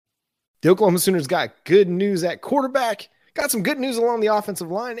The Oklahoma Sooners got good news at quarterback, got some good news along the offensive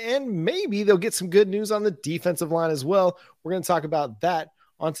line, and maybe they'll get some good news on the defensive line as well. We're going to talk about that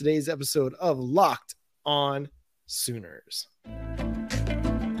on today's episode of Locked On Sooners.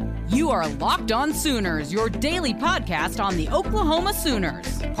 You are Locked On Sooners, your daily podcast on the Oklahoma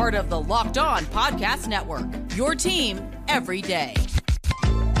Sooners, part of the Locked On Podcast Network, your team every day.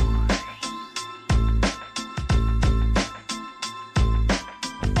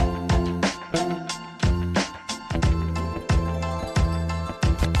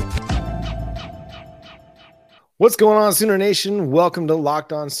 What's going on, Sooner Nation? Welcome to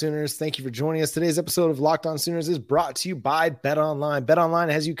Locked On Sooners. Thank you for joining us. Today's episode of Locked On Sooners is brought to you by BetOnline.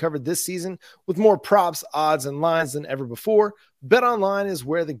 BetOnline has you covered this season with more props, odds, and lines than ever before. BetOnline is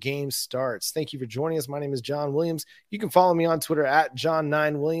where the game starts. Thank you for joining us. My name is John Williams. You can follow me on Twitter at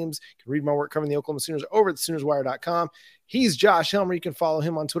John9Williams. You can read my work covering the Oklahoma Sooners over at SoonersWire.com. He's Josh Helmer. You can follow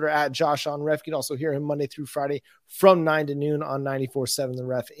him on Twitter at JoshOnRef. You can also hear him Monday through Friday from 9 to noon on 94.7 The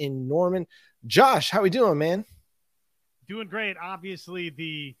Ref in Norman. Josh, how we doing, man? Doing great. Obviously,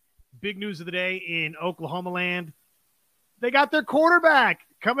 the big news of the day in Oklahoma land, they got their quarterback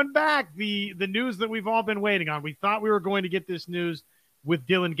coming back. The news that we've all been waiting on. We thought we were going to get this news with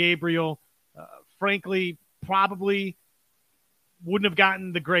Dillon Gabriel. Frankly, probably wouldn't have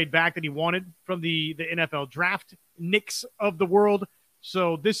gotten the grade back that he wanted from the NFL draft Knicks of the world.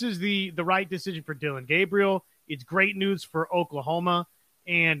 So this is the right decision for Dillon Gabriel. It's great news for Oklahoma.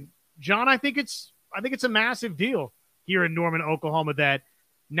 And John, I think it's a massive deal here in Norman, Oklahoma, that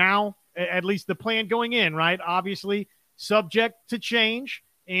now, at least the plan going in, right? Obviously, subject to change,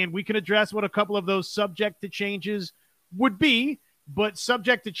 and we can address what a couple of those subject to changes would be, but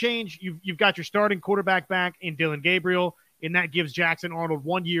subject to change, you've got your starting quarterback back in Dillon Gabriel, and that gives Jackson Arnold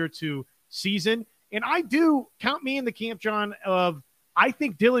 1 year to season. And I do count me in the camp, John, of I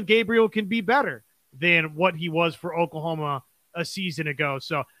think Dillon Gabriel can be better than what he was for Oklahoma a season ago.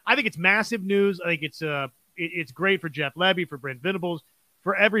 So I think it's massive news. I think it's great for Jeff Lebby, for Brent Venables,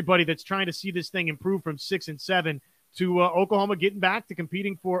 for everybody that's trying to see this thing improve from 6-7 to Oklahoma getting back to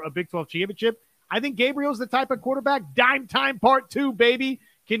competing for a Big 12 championship. I think Gabriel's the type of quarterback, dime time part 2, baby,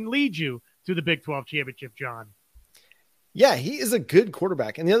 can lead you to the Big 12 championship, John. Yeah, he is a good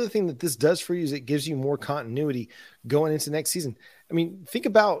quarterback. And the other thing that this does for you is it gives you more continuity going into next season. I mean, think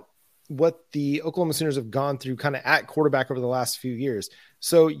about what the Oklahoma Sooners have gone through kind of at quarterback over the last few years.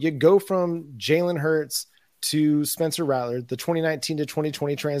 So you go from Jalen Hurts to Spencer Rattler, the 2019 to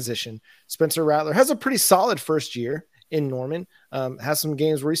 2020 transition. Spencer Rattler has a pretty solid first year in Norman, has some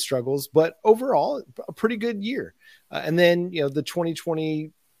games where he struggles, but overall a pretty good year. And then, the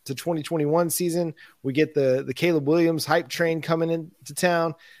 2020 to 2021 season, we get the Caleb Williams hype train coming into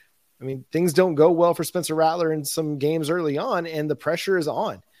town. I mean, things don't go well for Spencer Rattler in some games early on, and the pressure is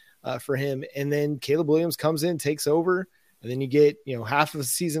on for him. And then Caleb Williams comes in, takes over, and then you get, half of the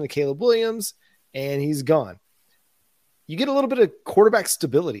season of Caleb Williams, and he's gone. You get a little bit of quarterback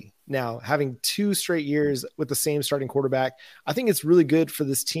stability now, having 2 straight years with the same starting quarterback. I think it's really good for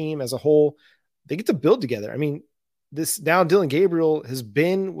this team as a whole. They get to build together. I mean, Dillon Gabriel has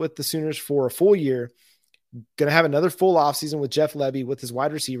been with the Sooners for a full year, going to have another full offseason with Jeff Lebby, with his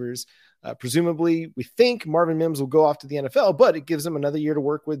wide receivers. Presumably, we think Marvin Mims will go off to the NFL, but it gives him another year to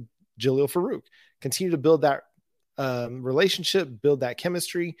work with Jalil Farouk. Continue to build that relationship, build that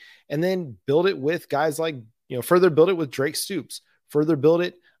chemistry, and then build it with guys like, further build it with Drake Stoops, further build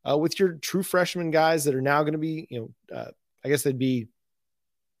it with your true freshman guys that are now going to be, I guess they'd be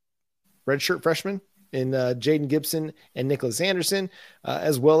redshirt freshmen in Jaden Gibson and Nicholas Anderson,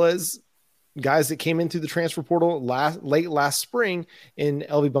 as well as guys that came in through the transfer portal late last spring in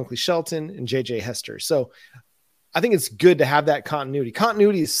LV Bunkley Shelton and JJ Hester. So I think it's good to have that continuity.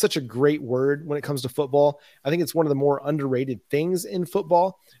 Continuity is such a great word when it comes to football. I think it's one of the more underrated things in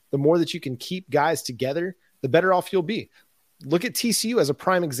football. The more that you can keep guys together, the better off you'll be. Look at TCU as a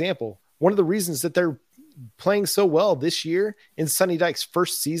prime example. One of the reasons that they're playing so well this year in Sonny Dykes'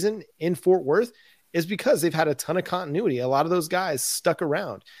 first season in Fort Worth is because they've had a ton of continuity. A lot of those guys stuck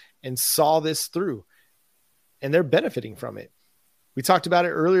around and saw this through, and they're benefiting from it. We talked about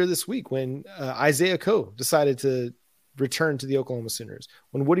it earlier this week when Isaiah Coe decided to return to the Oklahoma Sooners,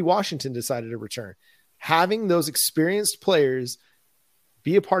 when Woody Washington decided to return. Having those experienced players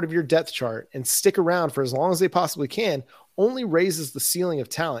be a part of your depth chart and stick around for as long as they possibly can only raises the ceiling of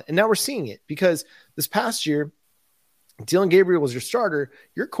talent. And now we're seeing it because this past year, Dillon Gabriel was your starter.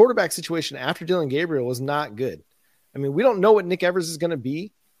 Your quarterback situation after Dillon Gabriel was not good. I mean, we don't know what Nick Evers is going to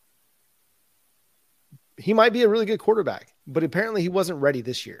be. He might be a really good quarterback, but apparently he wasn't ready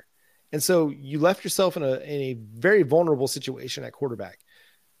this year. And so you left yourself in a very vulnerable situation at quarterback.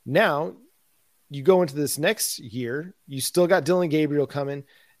 Now you go into this next year, you still got Dillon Gabriel coming.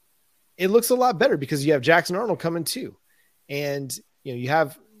 It looks a lot better because you have Jackson Arnold coming too. And you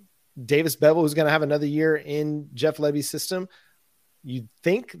have Davis Bevell, who's going to have another year in Jeff Lebby's system. You'd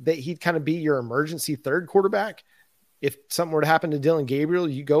think that he'd kind of be your emergency third quarterback. If something were to happen to Dillon Gabriel,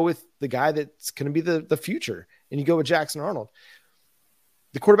 you go with the guy that's going to be the future, and you go with Jackson Arnold.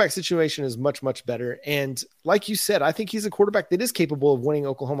 The quarterback situation is much, much better. And like you said, I think he's a quarterback that is capable of winning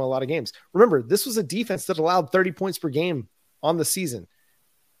Oklahoma a lot of games. Remember, this was a defense that allowed 30 points per game on the season.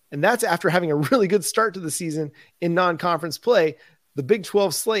 And that's after having a really good start to the season in non-conference play. The Big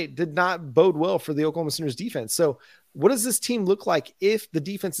 12 slate did not bode well for the Oklahoma Sooners defense. So what does this team look like if the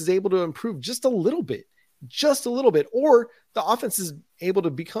defense is able to improve just a little bit, or the offense is able to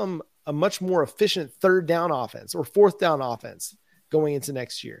become a much more efficient third down offense or fourth down offense going into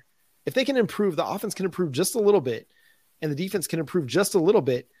next year? If they can improve, the offense can improve just a little bit and the defense can improve just a little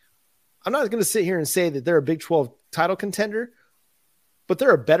bit. I'm not going to sit here and say that they're a Big 12 title contender, but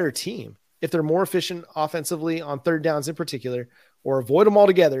they're a better team if they're more efficient offensively on third downs in particular, or avoid them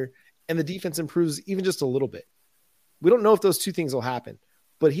altogether, and the defense improves even just a little bit. We don't know if those two things will happen,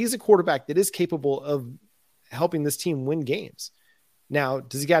 but he's a quarterback that is capable of helping this team win games. Now,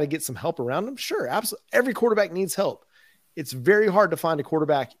 does he got to get some help around him? Sure, absolutely. Every quarterback needs help. It's very hard to find a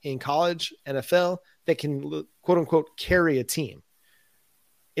quarterback in college, NFL, that can, quote unquote, carry a team.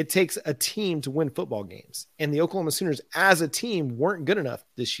 It takes a team to win football games. And the Oklahoma Sooners as a team weren't good enough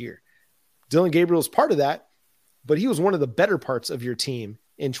this year. Dillon Gabriel is part of that, but he was one of the better parts of your team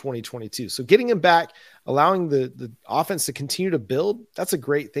in 2022. So getting him back, allowing the offense to continue to build, that's a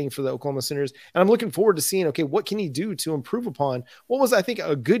great thing for the Oklahoma Sooners. And I'm looking forward to seeing, okay, what can he do to improve upon what was, I think,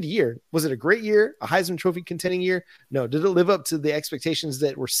 a good year? Was it a great year, a Heisman Trophy contending year? No. Did it live up to the expectations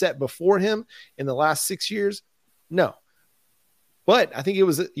that were set before him in the last 6 years? No. But I think it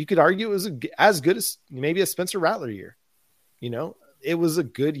was, you could argue it was as good as maybe a Spencer Rattler year. It was a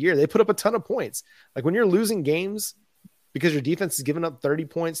good year. They put up a ton of points. Like when you're losing games because your defense is giving up 30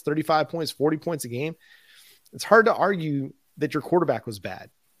 points, 35 points, 40 points a game, it's hard to argue that your quarterback was bad.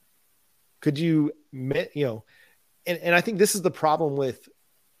 Could you, and I think this is the problem with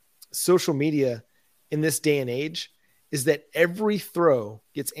social media in this day and age, is that every throw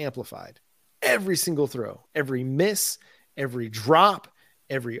gets amplified. Every single throw, every miss, every drop,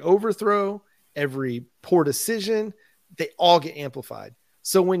 every overthrow, every poor decision, they all get amplified.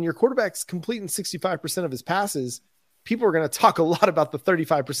 So when your quarterback's completing 65% of his passes, people are going to talk a lot about the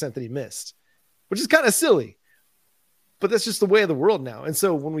 35% that he missed, which is kind of silly, but that's just the way of the world now. And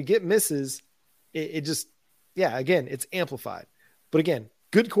so when we get misses, it just, again, it's amplified. But again,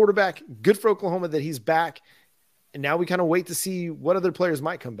 good quarterback, good for Oklahoma that he's back. And now we kind of wait to see what other players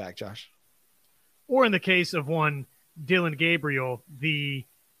might come back, Josh. Or in the case of one Dillon Gabriel, the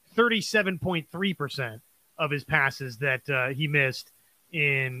 37.3% of his passes that he missed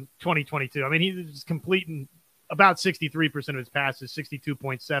in 2022. I mean, he was completing about 63% of his passes,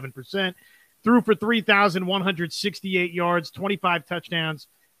 62.7%. Threw for 3,168 yards, 25 touchdowns,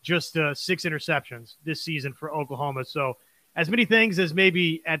 just 6 interceptions this season for Oklahoma. So as many things as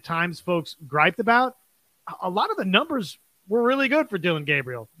maybe at times folks griped about, a lot of the numbers were really good for Dillon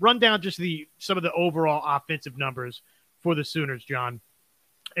Gabriel. Run down just some of the overall offensive numbers for the Sooners, John.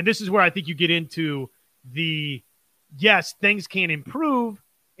 And this is where I think you get into yes, things can improve.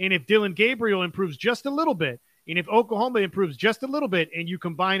 And if Dillon Gabriel improves just a little bit, and if Oklahoma improves just a little bit, and you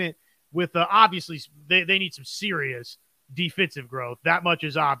combine it with, obviously, they need some serious defensive growth. That much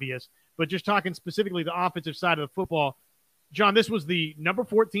is obvious. But just talking specifically the offensive side of the football, John, this was the number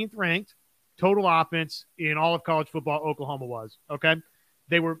 14th ranked total offense in all of college football. Oklahoma was, okay?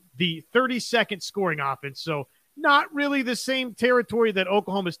 They were the 32nd scoring offense. So not really the same territory that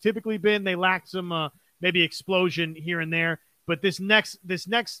Oklahoma's typically been. They lacked some maybe explosion here and there. But these next two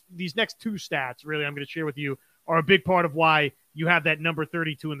stats, really, I'm going to share with you, are a big part of why you have that number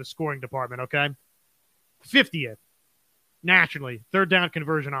 32 in the scoring department, okay? 50th nationally, third down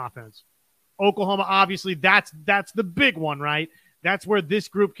conversion offense. Oklahoma, obviously, that's the big one, right? That's where this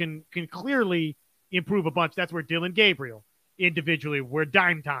group can clearly improve a bunch. That's where Dillon Gabriel individually, where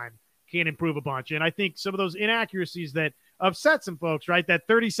Dime Time can improve a bunch. And I think some of those inaccuracies that upset some folks, right? That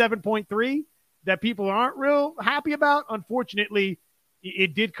 37.3 that people aren't real happy about, unfortunately,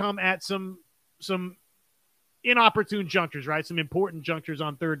 it did come at some inopportune junctures, right? Some important junctures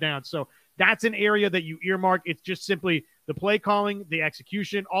on third down. So that's an area that you earmark. It's just simply the play calling, the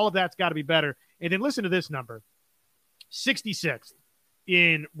execution, all of that's got to be better. And then listen to this number, 66th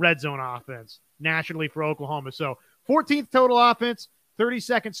in red zone offense nationally for Oklahoma. So 14th total offense,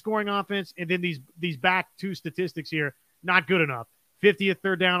 32nd scoring offense, and then these back two statistics here, not good enough. 50th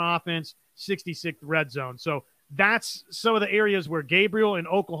third down offense, 66th red zone. So that's some of the areas where Gabriel and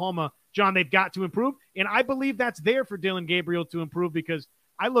Oklahoma, John, they've got to improve. And I believe that's there for Dillon Gabriel to improve, because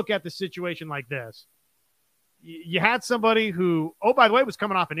I look at the situation like this. You had somebody who, oh, by the way, was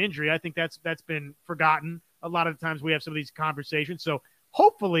coming off an injury. I think that's been forgotten. A lot of the times we have some of these conversations. So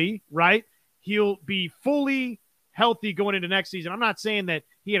hopefully, right, he'll be fully healthy going into next season. I'm not saying that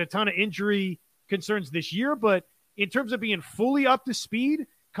he had a ton of injury concerns this year, but in terms of being fully up to speed,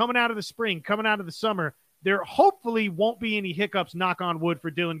 coming out of the spring, coming out of the summer, there hopefully won't be any hiccups, knock on wood,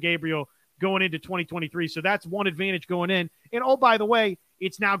 for Dillon Gabriel going into 2023. So that's one advantage going in. And, oh, by the way,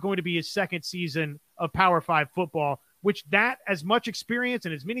 it's now going to be his second season of Power 5 football, which that as much experience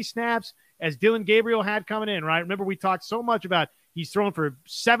and as many snaps as Dillon Gabriel had coming in, right? Remember, we talked so much about he's thrown for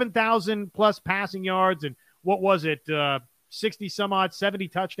 7,000 plus passing yards and what was it, 60 some odd, 70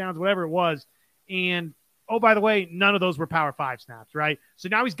 touchdowns, whatever it was. And, oh, by the way, none of those were Power 5 snaps, right? So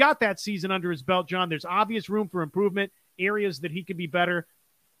now he's got that season under his belt, John. There's obvious room for improvement, areas that he could be better.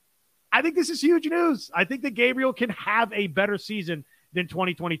 I think this is huge news. I think that Gabriel can have a better season than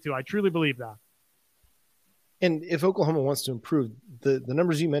 2022. I truly believe that. And if Oklahoma wants to improve, the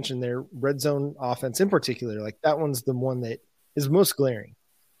numbers you mentioned there, red zone offense in particular, like that one's the one that is most glaring,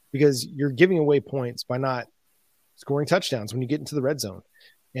 because you're giving away points by not scoring touchdowns when you get into the red zone.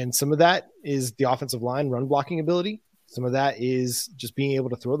 And some of that is the offensive line run blocking ability. Some of that is just being able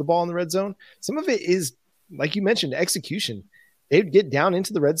to throw the ball in the red zone. Some of it is, like you mentioned, execution. They'd get down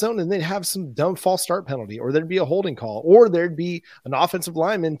into the red zone and they'd have some dumb false start penalty, or there'd be a holding call, or there'd be an offensive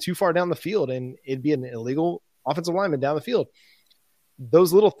lineman too far down the field and it'd be an illegal offensive lineman down the field.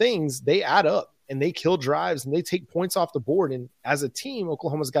 Those little things, they add up and they kill drives and they take points off the board. And as a team,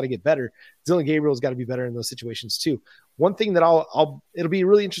 Oklahoma's got to get better. Dillon Gabriel's got to be better in those situations too. One thing that it'll be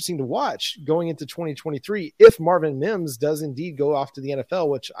really interesting to watch going into 2023, if Marvin Mims does indeed go off to the NFL,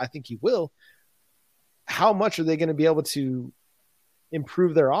 which I think he will, how much are they going to be able to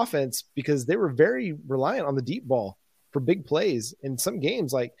improve their offense? Because they were very reliant on the deep ball for big plays in some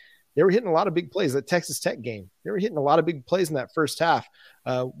games. Like, they were hitting a lot of big plays. That Texas Tech game, they were hitting a lot of big plays in that first half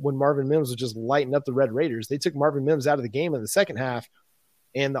when Marvin Mims was just lighting up the Red Raiders. They took Marvin Mims out of the game in the second half,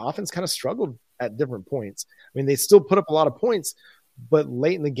 and the offense kind of struggled at different points. I mean, they still put up a lot of points, but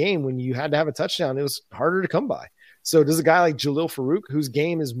late in the game when you had to have a touchdown, it was harder to come by. So does a guy like Jalil Farouk, whose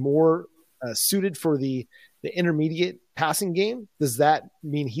game is more suited for the intermediate passing game, does that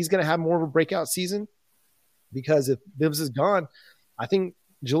mean he's going to have more of a breakout season? Because if Mims is gone, I think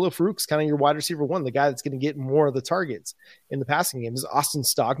Jalil Farouk's kind of your wide receiver one, the guy that's going to get more of the targets in the passing game. Is Austin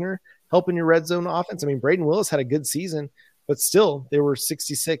Stogner helping your red zone offense? I mean, Braden Willis had a good season, but still they were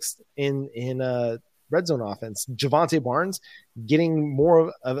 66th in red zone offense. Javante Barnes getting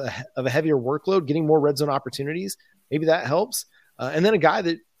more of a heavier workload, getting more red zone opportunities. Maybe that helps. And then a guy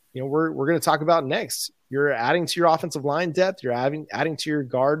that, you know, we're going to talk about next. You're adding to your offensive line depth. You're adding to your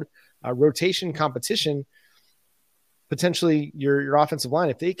guard rotation competition. Potentially your offensive line,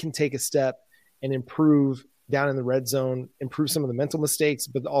 if they can take a step and improve down in the red zone, improve some of the mental mistakes,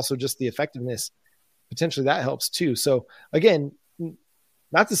 but also just the effectiveness, potentially that helps too. So again,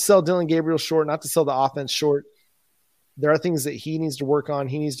 not to sell Dillon Gabriel short, not to sell the offense short. There are things that he needs to work on.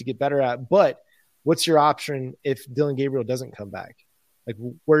 He needs to get better at, but what's your option if Dillon Gabriel doesn't come back? Like,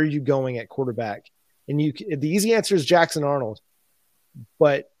 where are you going at quarterback? And the easy answer is Jackson Arnold,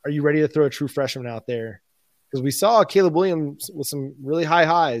 but are you ready to throw a true freshman out there? Because we saw Caleb Williams with some really high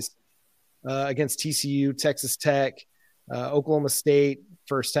highs against TCU, Texas Tech, Oklahoma State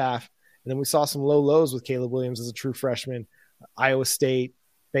first half. And then we saw some low lows with Caleb Williams as a true freshman, Iowa State,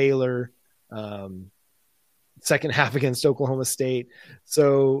 Baylor, second half against Oklahoma State.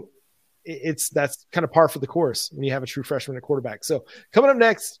 So that's kind of par for the course when you have a true freshman at quarterback. So coming up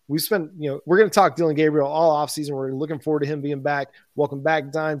next, we're going to talk Dillon Gabriel all offseason. We're looking forward to him being back. Welcome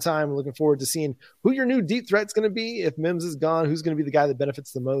back, Dime Time. We're looking forward to seeing who your new deep threat's going to be. If Mims is gone, who's going to be the guy that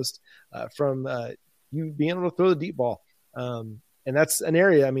benefits the most from you being able to throw the deep ball. And that's an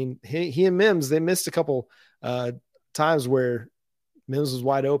area, I mean, he and Mims, they missed a couple times where Mims was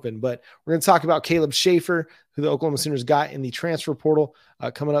wide open, but we're going to talk about Caleb Schaefer, who the Oklahoma Sooners got in the transfer portal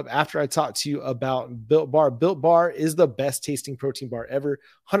coming up after I talk to you about Built Bar. Built Bar is the best tasting protein bar ever.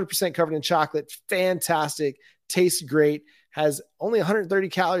 100% covered in chocolate. Fantastic. Tastes great. Has only 130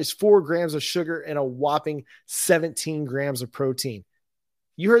 calories, 4 grams of sugar, and a whopping 17 grams of protein.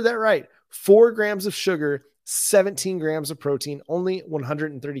 You heard that right. 4 grams of sugar, 17 grams of protein, only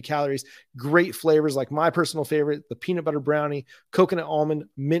 130 calories. Great flavors like my personal favorite, the peanut butter brownie, coconut almond,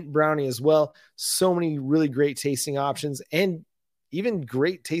 mint brownie as well. So many really great tasting options. And even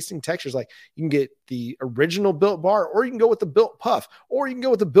great tasting textures. Like you can get the original Built bar, or you can go with the Built Puff, or you can go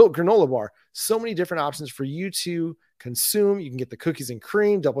with the Built granola bar. So many different options for you to consume. You can get the cookies and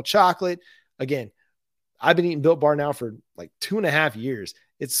cream, double chocolate. Again, I've been eating Built bar now for like 2.5 years.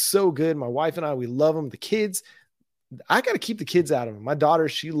 It's so good. My wife and I, we love them. The kids, I got to keep the kids out of them. My daughter,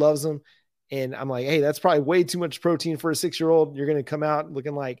 she loves them. And I'm like, hey, that's probably way too much protein for a 6-year-old. You're going to come out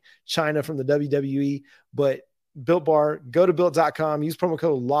looking like China from the WWE. But Built Bar, go to built.com, use promo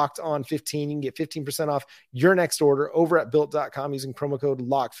code LOCKEDON15. You can get 15% off your next order over at built.com using promo code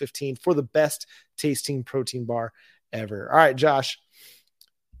LOCK15 for the best tasting protein bar ever. All right, Josh.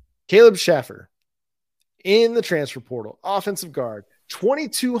 Caleb Schaffer in the transfer portal, offensive guard,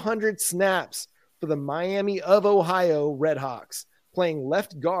 2,200 snaps for the Miami of Ohio Redhawks, playing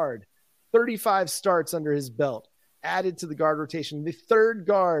left guard, 35 starts under his belt, added to the guard rotation, the third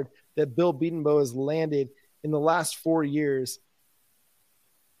guard that Bill Bedenbaugh has landed in the last 4 years.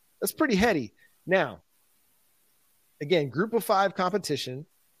 That's pretty heady. Now, again, group of 5 competition.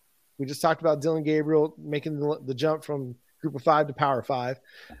 We just talked about Dylan Gabriel making the jump from group of 5 to power 5.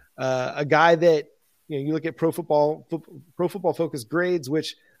 A guy that, you look at Pro Football Focus grades,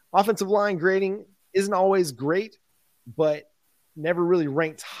 which offensive line grading isn't always great, but never really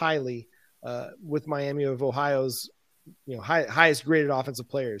ranked highly with Miami of Ohio's, highest graded offensive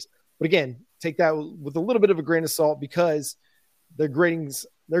players. But again, take that with a little bit of a grain of salt, because their grades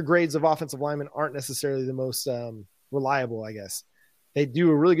of offensive linemen aren't necessarily the most reliable, I guess. They do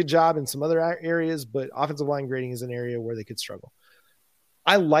a really good job in some other areas, but offensive line grading is an area where they could struggle.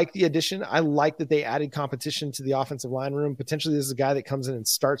 I like the addition. I like that they added competition to the offensive line room. Potentially this is a guy that comes in and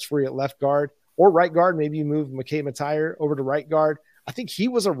starts for you at left guard or right guard. Maybe you move McKay Matire over to right guard. I think he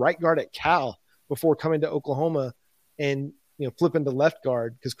was a right guard at Cal before coming to Oklahoma and flipping to left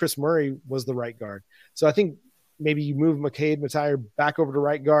guard, because Chris Murray was the right guard. So I think maybe you move McKay Matire back over to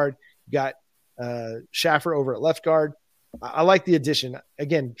right guard. You got Schaffer over at left guard. I like the addition.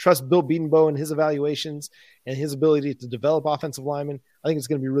 Again, trust Bill Bedenbaugh and his evaluations and his ability to develop offensive linemen. I think it's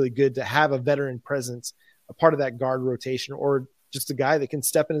going to be really good to have a veteran presence, a part of that guard rotation, or just a guy that can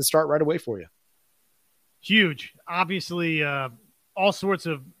step in and start right away for you. Huge. Obviously, all sorts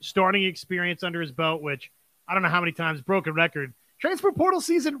of starting experience under his belt, which I don't know how many times, broken record. Transfer portal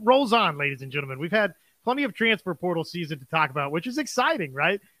season rolls on, ladies and gentlemen. We've had plenty of transfer portal season to talk about, which is exciting,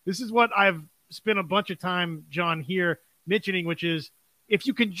 right? This is what I've spent a bunch of time, John, here mentioning, which is if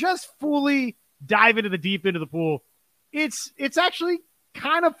you can just fully dive into the deep end of the pool, it's actually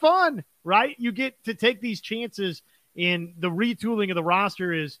kind of fun, right? You get to take these chances, and the retooling of the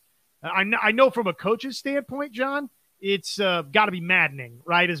roster is, I know from a coach's standpoint, John, it's got to be maddening,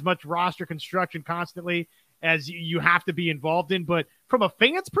 right? As much roster construction constantly as you have to be involved in. But from a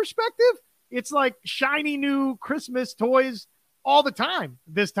fan's perspective, it's like shiny new Christmas toys all the time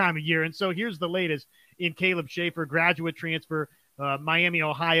this time of year. And so here's the latest in Caleb Schaffer, graduate transfer, Miami,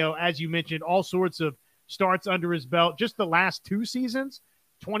 Ohio. As you mentioned, all sorts of starts under his belt. Just the last 2 seasons,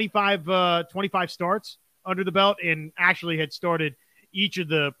 25 starts under the belt, and actually had started each of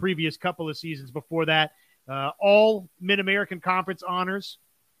the previous couple of seasons before that. All Mid-American Conference honors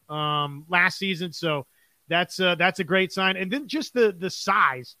last season. So that's a great sign. And then just the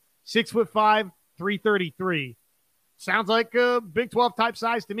size, 6'5", 333. Sounds like a Big 12 type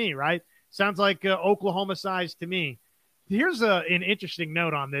size to me, right? Sounds like Oklahoma size to me. Here's an interesting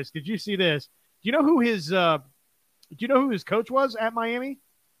note on this. Did you see this? Do you know who his coach was at Miami?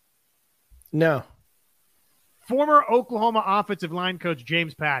 No. Former Oklahoma offensive line coach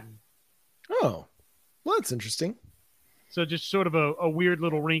James Patton. Oh, well, that's interesting. So just sort of a weird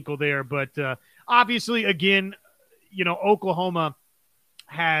little wrinkle there. But obviously, again, Oklahoma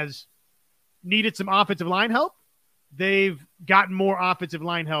has needed some offensive line help. They've gotten more offensive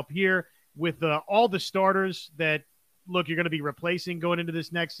line help here with all the starters that, look, you're going to be replacing going into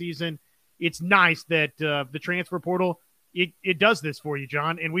this next season. It's nice that the transfer portal, it does this for you,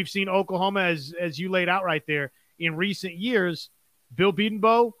 John. And we've seen Oklahoma, as you laid out right there, in recent years. Bill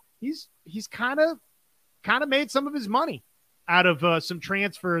Bedenbaugh, he's kind of made some of his money out of some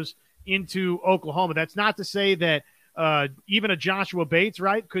transfers into Oklahoma. That's not to say that even a Joshua Bates,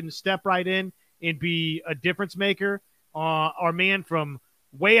 right, couldn't step right in and be a difference maker. Our man from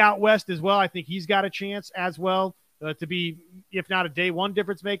way out west as well, I think he's got a chance as well to be, if not a day one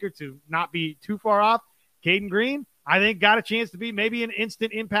difference maker, to not be too far off. Caden Green, I think, got a chance to be maybe an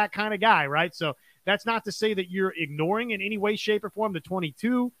instant impact kind of guy, right? So that's not to say that you're ignoring in any way, shape, or form the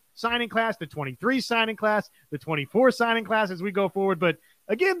 22 signing class, the 23 signing class, the 24 signing class as we go forward. But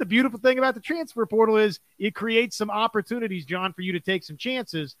again, the beautiful thing about the transfer portal is it creates some opportunities, John, for you to take some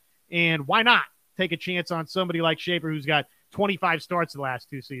chances. And why not take a chance on somebody like Schaffer, who's got 25 starts the last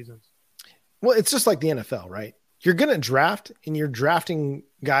 2 seasons. Well, it's just like the NFL, right? You're going to draft, and you're drafting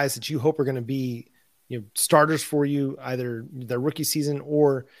guys that you hope are going to be, starters for you, either their rookie season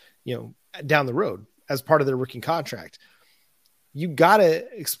or, down the road as part of their rookie contract. You got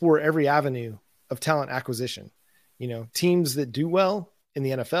to explore every avenue of talent acquisition. Teams that do well in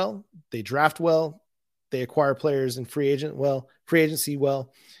the NFL, they draft well, they acquire players in free agency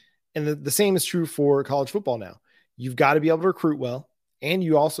well. And the same is true for college football now. You've got to be able to recruit well, and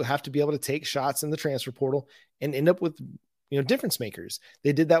you also have to be able to take shots in the transfer portal and end up with, difference makers.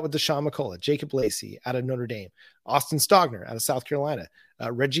 They did that with Deshaun McCullough, Jacob Lacey out of Notre Dame, Austin Stogner out of South Carolina,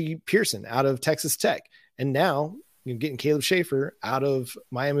 Reggie Pearson out of Texas Tech. And now you're getting Caleb Schaefer out of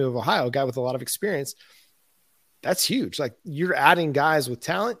Miami of Ohio, a guy with a lot of experience. That's huge. Like, you're adding guys with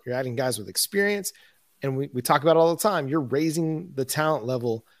talent, you're adding guys with experience. And we talk about it all the time. You're raising the talent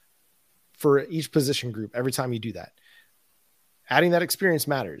level for each position group every time you do that. Adding that experience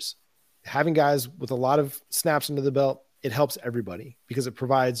matters. Having guys with a lot of snaps under the belt, it helps everybody because it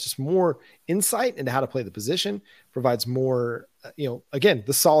provides just more insight into how to play the position, provides more, again,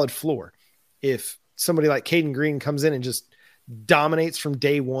 the solid floor. If somebody like Caden Green comes in and just dominates from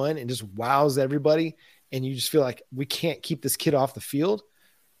day one and just wows everybody, and you just feel like we can't keep this kid off the field,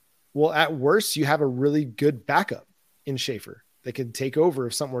 well, at worst, you have a really good backup in Schaefer that could take over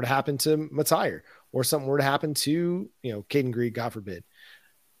if something were to happen to Matire or something were to happen to, Caden Green, God forbid.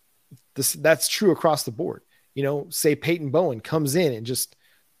 That's true across the board. Say Peyton Bowen comes in and just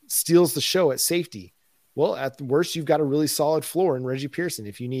steals the show at safety. Well, at the worst, you've got a really solid floor in Reggie Pearson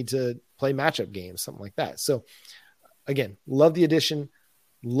if you need to play matchup games, something like that. So again, love the addition,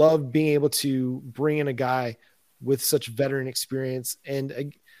 love being able to bring in a guy with such veteran experience.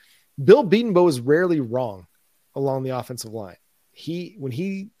 And Bill Bedenbaugh is rarely wrong along the offensive line.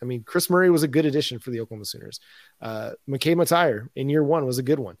 Chris Murray was a good addition for the Oklahoma Sooners. McKay Matire in year one was a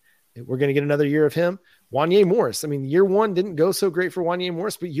good one. We're going to get another year of him. Wanye Morris. Year one didn't go so great for Wanye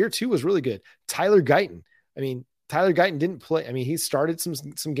Morris, but year two was really good. Tyler Guyton. Tyler Guyton didn't play. He started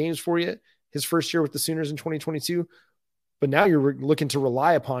some games for you his first year with the Sooners in 2022, but now you're looking to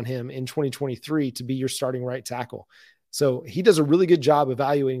rely upon him in 2023 to be your starting right tackle. So he does a really good job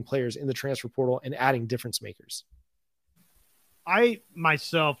evaluating players in the transfer portal and adding difference makers. I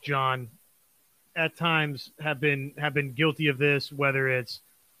myself, John, at times have been guilty of this, whether it's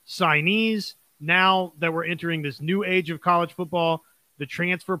signees, now that we're entering this new age of college football, the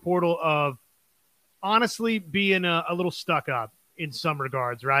transfer portal, of honestly being a little stuck up in some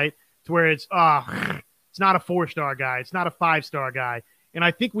regards, right? To where it's not a 4-star guy. It's not a 5-star guy. And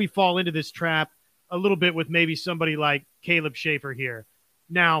I think we fall into this trap a little bit with maybe somebody like Caleb Schaefer here.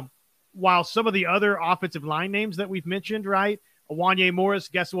 Now, while some of the other offensive line names that we've mentioned, right? Wanye Morris,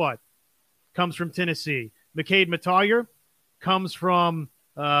 guess what? Comes from Tennessee. McKade Matire comes from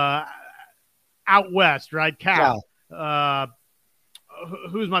out west, right? Cal.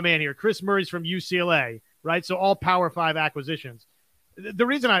 Who's my man here? Chris Murray's from UCLA, right? So all Power 5 acquisitions. The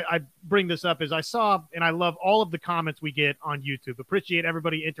reason I bring this up is I saw, and I love all of the comments we get on YouTube. Appreciate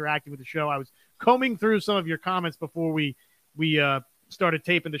everybody interacting with the show. I was combing through some of your comments before we started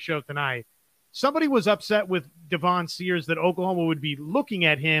taping the show tonight. Somebody was upset with Devon Sears that Oklahoma would be looking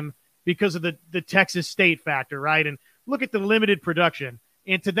at him because of the Texas State factor, right? And look at the limited production.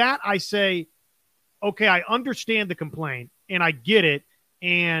 And to that, I say, okay, I understand the complaint and I get it.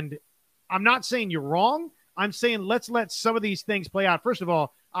 And I'm not saying you're wrong. I'm saying let's let some of these things play out. First of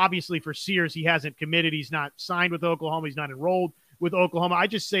all, obviously for Sears, he hasn't committed. He's not signed with Oklahoma. He's not enrolled with Oklahoma. I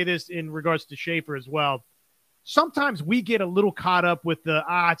just say this in regards to Schaefer as well. Sometimes we get a little caught up with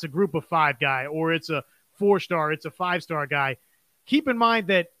it's a group of 5 guy, or it's a 4-star, it's a 5-star guy. Keep in mind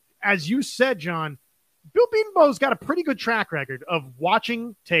that, as you said, John, Bill Bedenbaugh's got a pretty good track record of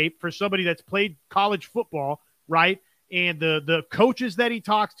watching tape for somebody that's played college football, right? And the coaches that he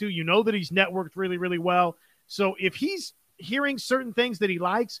talks to, that he's networked really, really well. So if he's hearing certain things that he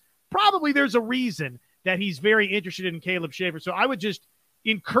likes, probably there's a reason that he's very interested in Caleb Schaefer. So I would just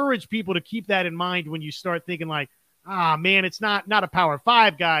encourage people to keep that in mind when you start thinking like, man, it's not a Power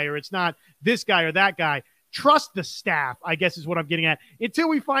 5 guy, or it's not this guy or that guy. Trust the staff, I guess is what I'm getting at. Until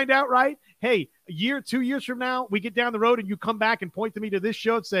we find out, right? Hey, a year, 2 years from now, we get down the road and you come back and point to me to this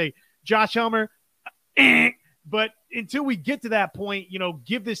show and say, Josh Helmer, But until we get to that point,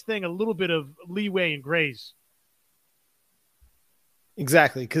 give this thing a little bit of leeway and grace.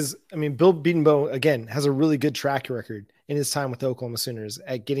 Exactly. Because, Bill Bedenbaugh, again, has a really good track record in his time with the Oklahoma Sooners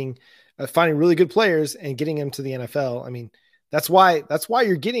at finding really good players and getting them to the NFL. That's why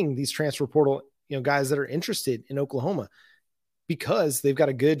you're getting these transfer portal, guys that are interested in Oklahoma, because they've got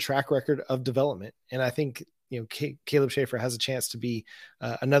a good track record of development. And I think Caleb Schaefer has a chance to be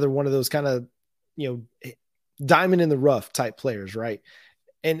another one of those kind of, diamond in the rough type players. Right.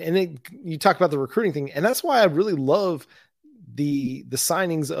 And you talk about the recruiting thing, and that's why I really love the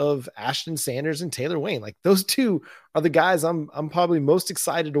signings of Ashton Sanders and Taylor Wayne. Like, those two are the guys I'm probably most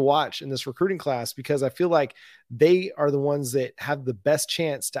excited to watch in this recruiting class, because I feel like they are the ones that have the best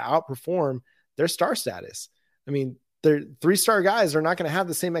chance to outperform their star status. I mean, they're 3-star guys are not going to have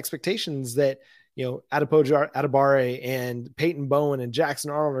the same expectations that, Adepoju Adebare and Peyton Bowen and Jackson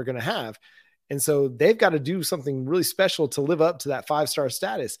Arnold are going to have. And so they've got to do something really special to live up to that 5-star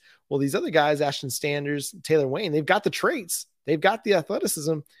status. Well, these other guys, Ashton Sanders, Taylor Wayne, they've got the traits, they've got the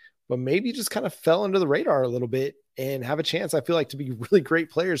athleticism, but maybe just kind of fell under the radar a little bit and have a chance, I feel like, to be really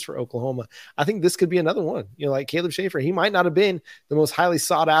great players for Oklahoma. I think this could be another one, like Caleb Schaefer. He might not have been the most highly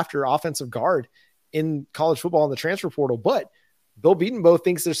sought after offensive guard in college football in the transfer portal, but Bill Bedenbaugh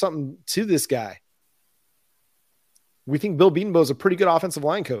thinks there's something to this guy. We think Bill Bedenbaugh is a pretty good offensive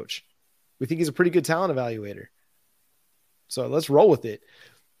line coach. We think he's a pretty good talent evaluator. So let's roll with it.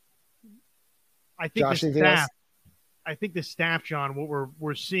 I think the staff, John, what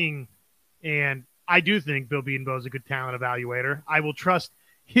we're seeing, and I do think Bill Bedenbaugh is a good talent evaluator. I will trust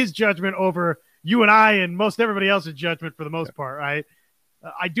his judgment over you and I and most everybody else's judgment for the most part, right?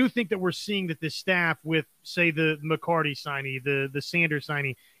 I do think that we're seeing that this staff with, say, the McCarty signee, the Sanders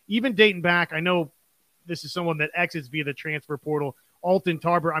signee, even dating back, I know this is someone that exits via the transfer portal, Alton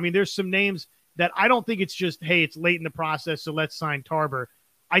Tarber. I mean, there's some names that I don't think it's just, hey, it's late in the process, so let's sign Tarber.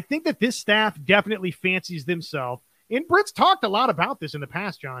 I think that this staff definitely fancies themselves, and Britt's talked a lot about this in the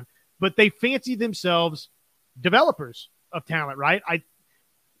past, John, but they fancy themselves developers of talent, right?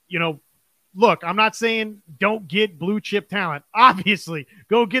 Look, I'm not saying don't get blue chip talent. Obviously,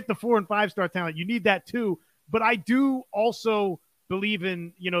 go get the 4- and 5-star talent. You need that too. But I do also believe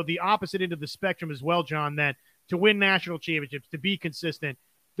in, the opposite end of the spectrum as well, John, that to win national championships, to be consistent,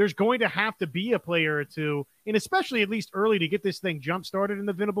 there's going to have to be a player or two, and especially at least early to get this thing jump started in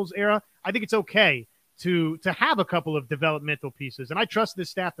the Venables era. I think it's okay to have a couple of developmental pieces, and I trust this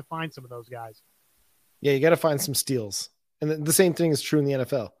staff to find some of those guys. Yeah, you got to find some steals. And the same thing is true in the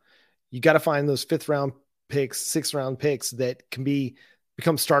NFL. You got to find those 5th-round picks, 6th-round picks that can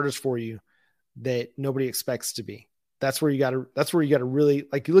become starters for you that nobody expects to be. That's where you got to really,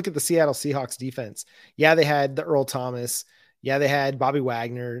 like, you look at the Seattle Seahawks defense. Yeah, they had the Earl Thomas. Yeah, they had Bobby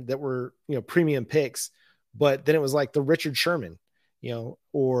Wagner that were, premium picks, but then it was like the Richard Sherman,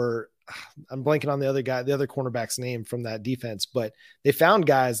 or I'm blanking on the other cornerback's name from that defense, but they found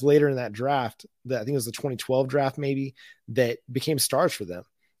guys later in that draft that I think it was the 2012 draft, maybe, that became stars for them.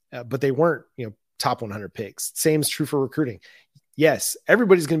 But they weren't, top 100 picks. Same is true for recruiting. Yes,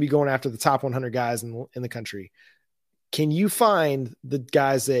 everybody's going to be going after the top 100 guys in the country. Can you find the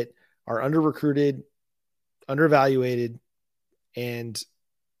guys that are under-recruited, under-evaluated, and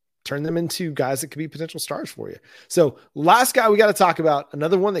turn them into guys that could be potential stars for you? So last guy we got to talk about,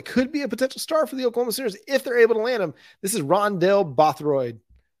 another one that could be a potential star for the Oklahoma Sooners if they're able to land him. This is Rondell Bothroyd,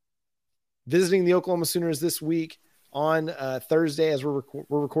 visiting the Oklahoma Sooners this week on Thursday, as we're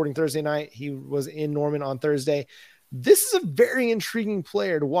recording Thursday night. He was in Norman on Thursday. This is a very intriguing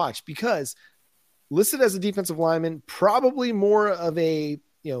player to watch because listed as a defensive lineman, probably more of a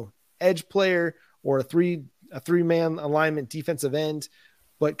edge player or a three-man alignment defensive end,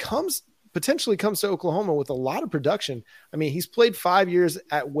 but potentially comes to Oklahoma with a lot of production. I mean, he's played 5 years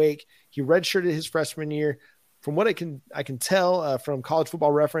at Wake. He redshirted his freshman year. From what I can tell from College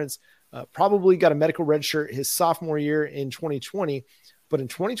Football Reference, probably got a medical redshirt his sophomore year in 2020, but in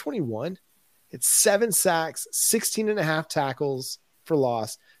 2021, it's 7 sacks, 16.5 tackles for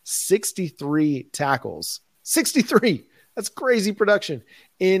loss, 63 tackles. 63. That's crazy production.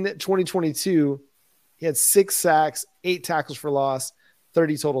 In 2022, he had 6 sacks, 8 tackles for loss,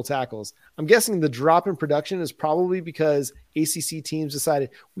 30 total tackles. I'm guessing the drop in production is probably because ACC teams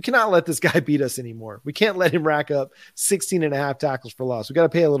decided we cannot let this guy beat us anymore. We can't let him rack up 16.5 tackles for loss. We got to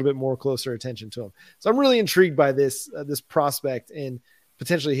pay a little bit more closer attention to him. So I'm really intrigued by this prospect and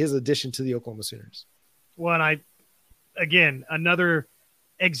potentially his addition to the Oklahoma Sooners. Well, and again, another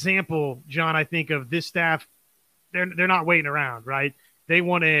example, John, I think of this staff. They're not waiting around, right? They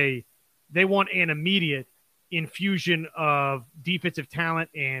want an immediate infusion of defensive talent,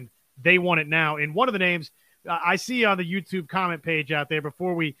 and they want it now. And one of the names I see on the YouTube comment page out there,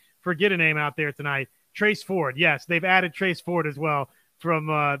 before we forget a name out there tonight, Trace Ford. Yes, they've added Trace Ford as well from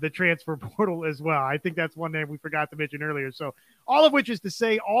the transfer portal as well. I think that's one name we forgot to mention earlier. So all of which is to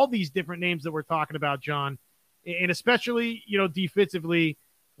say all these different names that we're talking about, John, and especially, defensively,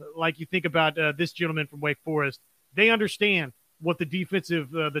 like you think about this gentleman from Wake Forest, they understand what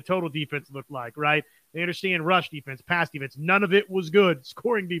the total defense looked like, right? They understand rush defense, pass defense. None of it was good.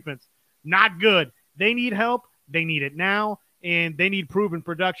 Scoring defense, not good. They need help. They need it now, and they need proven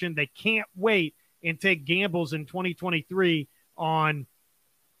production. They can't wait and take gambles in 2023 on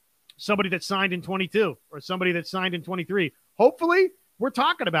somebody that signed in 22 or somebody that signed in 23. Hopefully, we're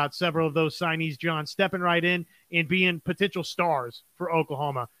talking about several of those signees, John, stepping right in and being potential stars for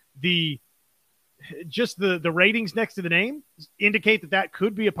Oklahoma. The ratings next to the name indicate that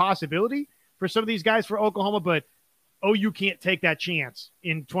could be a possibility for some of these guys for Oklahoma, but OU can't take that chance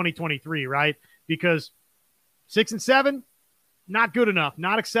in 2023, right? Because 6 and 7, not good enough,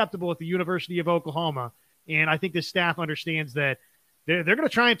 not acceptable at the University of Oklahoma. And I think this staff understands that they're going to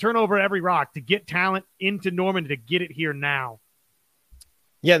try and turn over every rock to get talent into Norman, to get it here now.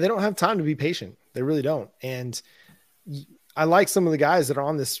 Yeah, they don't have time to be patient. They really don't. And I like some of the guys that are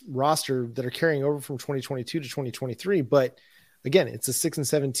on this roster that are carrying over from 2022 to 2023. But again, it's a 6 and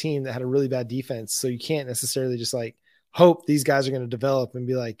 7 team that had a really bad defense. So you can't necessarily just like hope these guys are going to develop and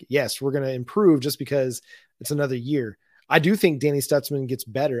be like, yes, we're going to improve just because it's another year. I do think Danny Stutzman gets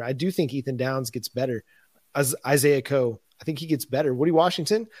better. I do think Ethan Downs gets better. As Isaiah Coe, I think he gets better. Woody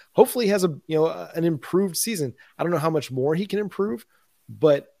Washington, hopefully he has an improved season. I don't know how much more he can improve,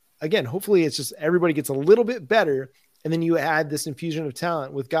 but again, hopefully it's just everybody gets a little bit better. And then you add this infusion of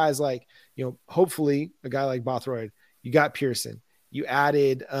talent with guys like, hopefully a guy like Bothroyd. You got Pearson. You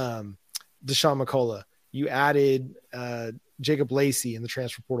added Deshaun McCullough. You added Jacob Lacey in the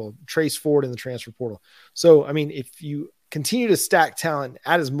transfer portal, Trace Ford in the transfer portal. So, I mean, if you continue to stack talent,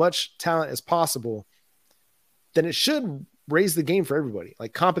 add as much talent as possible, then it should raise the game for everybody.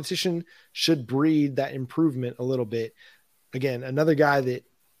 Like, competition should breed that improvement a little bit. Again, another guy that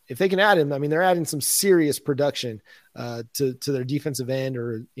if they can add him, I mean, they're adding some serious production to their defensive end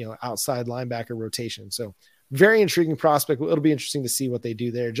or, outside linebacker rotation. So very intriguing prospect. It'll be interesting to see what they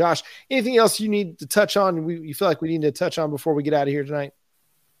do there. Josh, anything else you need to touch on? You feel like we need to touch on before we get out of here tonight?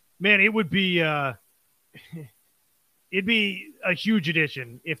 Man, it would be it'd be a huge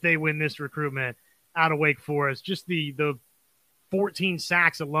addition if they win this recruitment out of Wake Forest. Just the 14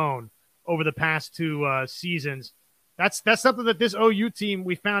 sacks alone over the past 2 seasons. That's something that this OU team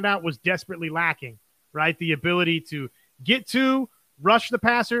we found out was desperately lacking, right? The ability to get to, rush the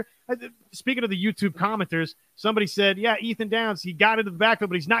passer. Speaking of the YouTube commenters, somebody said, yeah, Ethan Downs, he got into the backfield,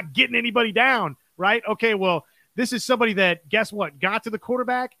 but he's not getting anybody down, right? Okay, well, this is somebody that, guess what, got to the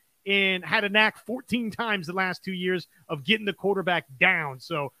quarterback and had a knack 14 times the last 2 years of getting the quarterback down.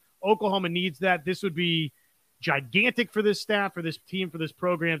 So Oklahoma needs that. This would be gigantic for this staff, for this team, for this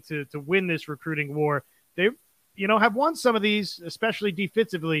program to win this recruiting war. They have won some of these, especially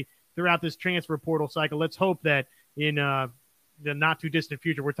defensively, throughout this transfer portal cycle. Let's hope that in the not-too-distant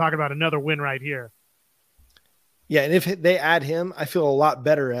future, we're talking about another win right here. Yeah, and if they add him, I feel a lot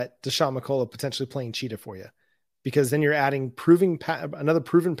better at Deshaun McCullough potentially playing cheetah for you, because then you're adding another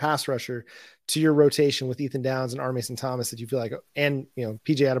proven pass rusher to your rotation with Ethan Downs and R. Mason Thomas that you feel like, and PJ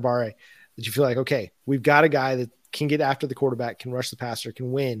Adebawore, that you feel like, okay, we've got a guy that can get after the quarterback, can rush the passer,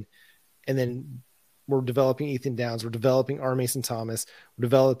 can win, and then we're developing Ethan Downs, we're developing R. Mason Thomas, we're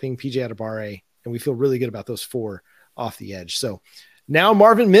developing PJ Adebawore, and we feel really good about those 4 off the edge. So now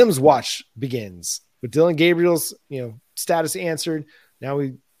Marvin Mims watch begins with Dylan Gabriel's, status answered. Now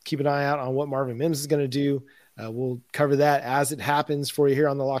we keep an eye out on what Marvin Mims is going to do. We'll cover that as it happens for you here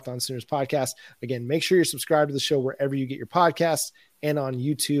on the Locked On Sooners podcast. Again, make sure you're subscribed to the show wherever you get your podcasts and on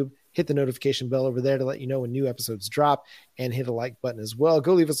YouTube. Hit the notification bell over there to let you know when new episodes drop, and hit a like button as well.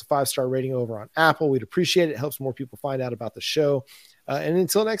 Go leave us a 5-star rating over on Apple. We'd appreciate it. It helps more people find out about the show. And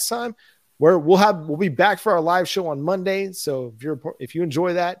until next time, we'll be back for our live show on Monday. So if you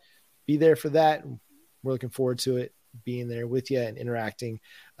enjoy that, be there for that. We're looking forward to it, being there with you and interacting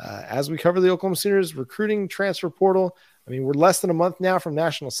as we cover the Oklahoma Sooners recruiting transfer portal. I mean, we're less than a month now from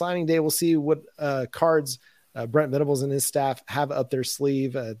National Signing Day. We'll see what cards Brent Venables and his staff have up their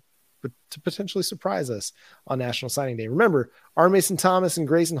sleeve to potentially surprise us on National Signing Day. Remember, R. Mason Thomas and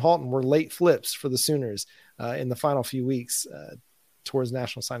Grayson Halton were late flips for the Sooners in the final few weeks towards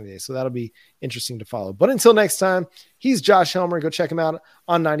National Signing Day. So that'll be interesting to follow. But until next time, he's Josh Helmer. Go check him out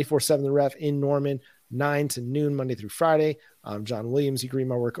on 94.7 The Ref in Norman, 9 to noon, Monday through Friday. I'm John Williams. You can read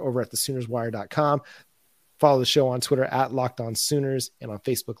my work over at thesoonerswire.com. Follow the show on Twitter at Locked On Sooners and on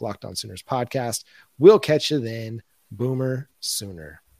Facebook, Locked On Sooners Podcast. We'll catch you then. Boomer Sooner.